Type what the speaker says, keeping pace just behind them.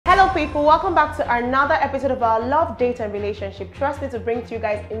people, welcome back to another episode of our love, date and relationship. Trust me to bring to you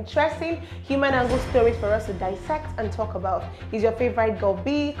guys interesting human angle stories for us to dissect and talk about. Is your favorite girl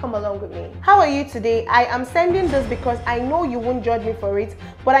B? Come along with me. How are you today? I am sending this because I know you won't judge me for it,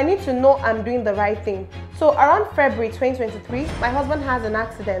 but I need to know I'm doing the right thing. So around February 2023, my husband has an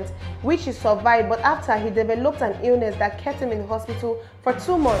accident which he survived, but after he developed an illness that kept him in the hospital for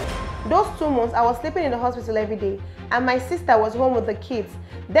 2 months. Those 2 months I was sleeping in the hospital every day and my sister was home with the kids.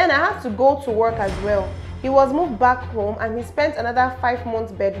 Then I had to go to work as well. He was moved back home and he spent another 5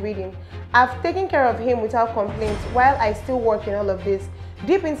 months bedridden. I've taken care of him without complaints while I still work in all of this.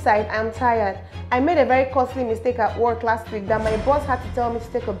 Deep inside, I'm tired. I made a very costly mistake at work last week that my boss had to tell me to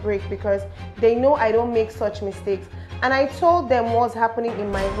take a break because they know I don't make such mistakes. And I told them what's happening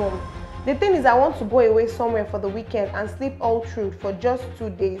in my home. The thing is, I want to go away somewhere for the weekend and sleep all through for just 2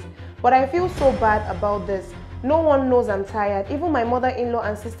 days. But I feel so bad about this. No one knows I'm tired. Even my mother-in-law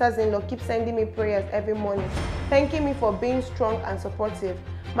and sisters-in-law keep sending me prayers every morning, thanking me for being strong and supportive.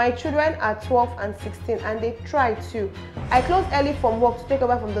 My children are 12 and 16 and they try too. I close early from work to take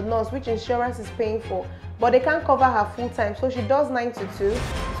over from the nurse, which insurance is paying for, but they can't cover her full time, so she does 9 to 2,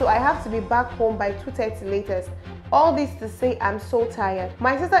 so I have to be back home by 2:30 latest. All this to say I'm so tired.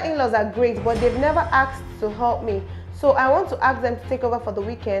 My sister-in-laws are great, but they've never asked to help me. So I want to ask them to take over for the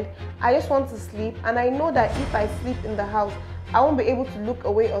weekend. I just want to sleep, and I know that if I sleep in the house, I won't be able to look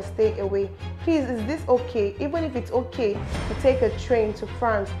away or stay away. Please, is this okay? Even if it's okay to take a train to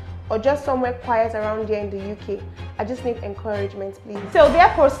France or just somewhere quiet around here in the UK, I just need encouragement, please. So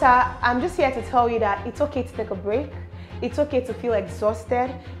therefore, sir, I'm just here to tell you that it's okay to take a break. It's okay to feel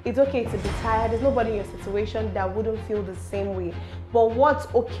exhausted. It's okay to be tired. There's nobody in your situation that wouldn't feel the same way. But what's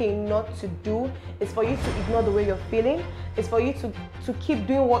okay not to do is for you to ignore the way you're feeling. It's for you to keep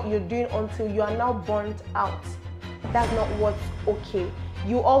doing what you're doing until you are now burnt out. That's not what's okay.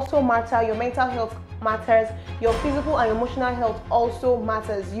 You also matter. Your mental health matters. Your physical and emotional health also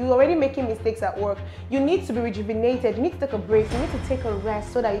matters. You're already making mistakes at work. You need to be rejuvenated. You need to take a break. You need to take a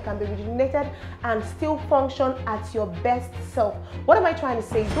rest so that you can be rejuvenated and still function at your best self. What am I trying to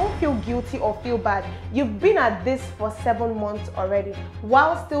say? Don't feel guilty or feel bad. You've been at this for 7 months already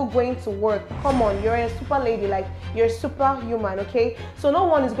while still going to work. Come on, you're a super lady, like you're superhuman, okay? So no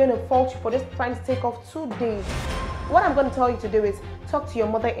one is going to fault you for just trying to take off 2 days. What I'm going to tell you to do is talk to your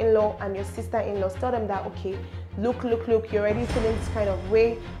mother-in-law and your sister-in-law. Tell them that, okay, look, you're already feeling this kind of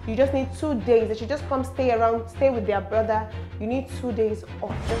way. You just need 2 days. They should just come stay with their brother. You need 2 days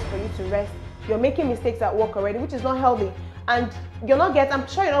off just for you to rest. You're making mistakes at work already, which is not healthy. And I'm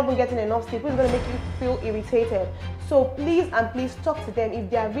sure you're not even getting enough sleep, which is going to make you feel irritated. So please talk to them if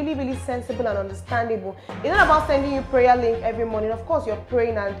they are really, really sensible and understandable. It's not about sending you prayer link every morning. Of course, you're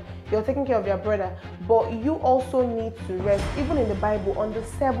praying and you're taking care of your brother, but you also need to rest. Even in the Bible, on the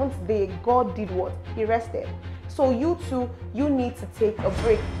 7th day, God did what? He rested. So you too, you need to take a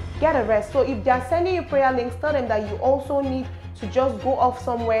break. Get a rest. So if they're sending you prayer links, tell them that you also need to just go off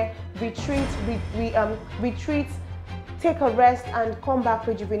somewhere, retreat, take a rest and come back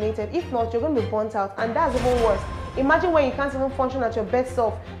rejuvenated. If not, you're going to be burnt out, and that's even worse. Imagine when you can't even function at your best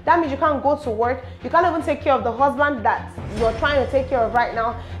self. That means you can't go to work. You can't even take care of the husband that you're trying to take care of right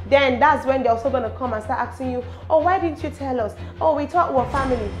now. Then that's when they're also going to come and start asking you, oh, why didn't you tell us? Oh, we thought we were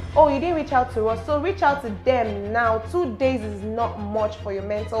family. Oh, you didn't reach out to us. So reach out to them now. 2 days is not much for your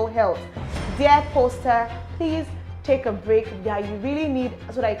mental health. Dear poster, please take a break that you really need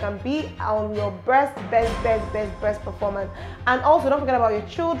so that you can be on your best performance. And also, don't forget about your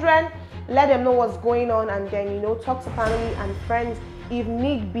children. Let them know what's going on, and then talk to family and friends if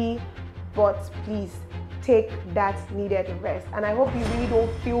need be, but please take that needed rest. And I hope you really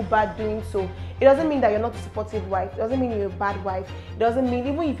don't feel bad doing so. It doesn't mean that you're not a supportive wife. It doesn't mean you're a bad wife. It doesn't mean,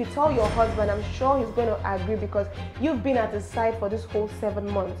 even if you tell your husband, I'm sure he's going to agree because you've been at his side for this whole 7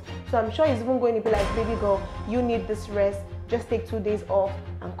 months. So I'm sure he's even going to be like, baby girl, you need this rest. Just take 2 days off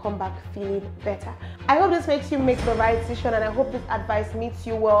and come back feeling better. I hope this makes you make the right decision, and I hope this advice meets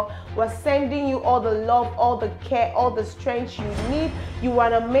you well. We're sending you all the love, all the care, all the strength you need. You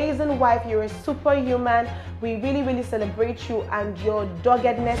are an amazing wife. You're a superhuman. We really, really celebrate you and your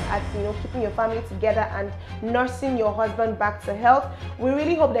doggedness at keeping your family together and nursing your husband back to health. We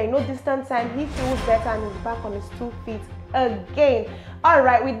really hope that in no distant time he feels better and is back on his 2 feet again.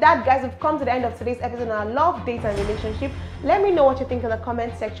 Alright, with that, guys, we've come to the end of today's episode on our love, date and relationship. Let me know what you think in the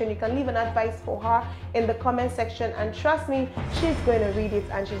comment section. You can leave an advice for her in the comment section, and trust me, she's going to read it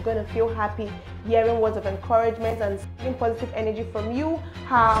and she's going to feel happy hearing words of encouragement and positive energy from you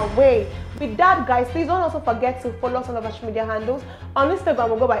her way. With that, guys, please don't also forget to follow us on our social media handles. On Instagram,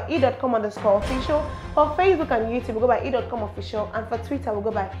 we'll go by e.com_official. For Facebook and YouTube, we'll go by e.com_official. And for Twitter, we'll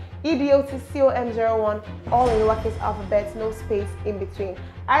go by EDOTCOM01, all in lowercase alphabet, no space in between.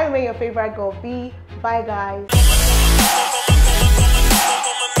 I remain your favorite girl, B. Bye, guys.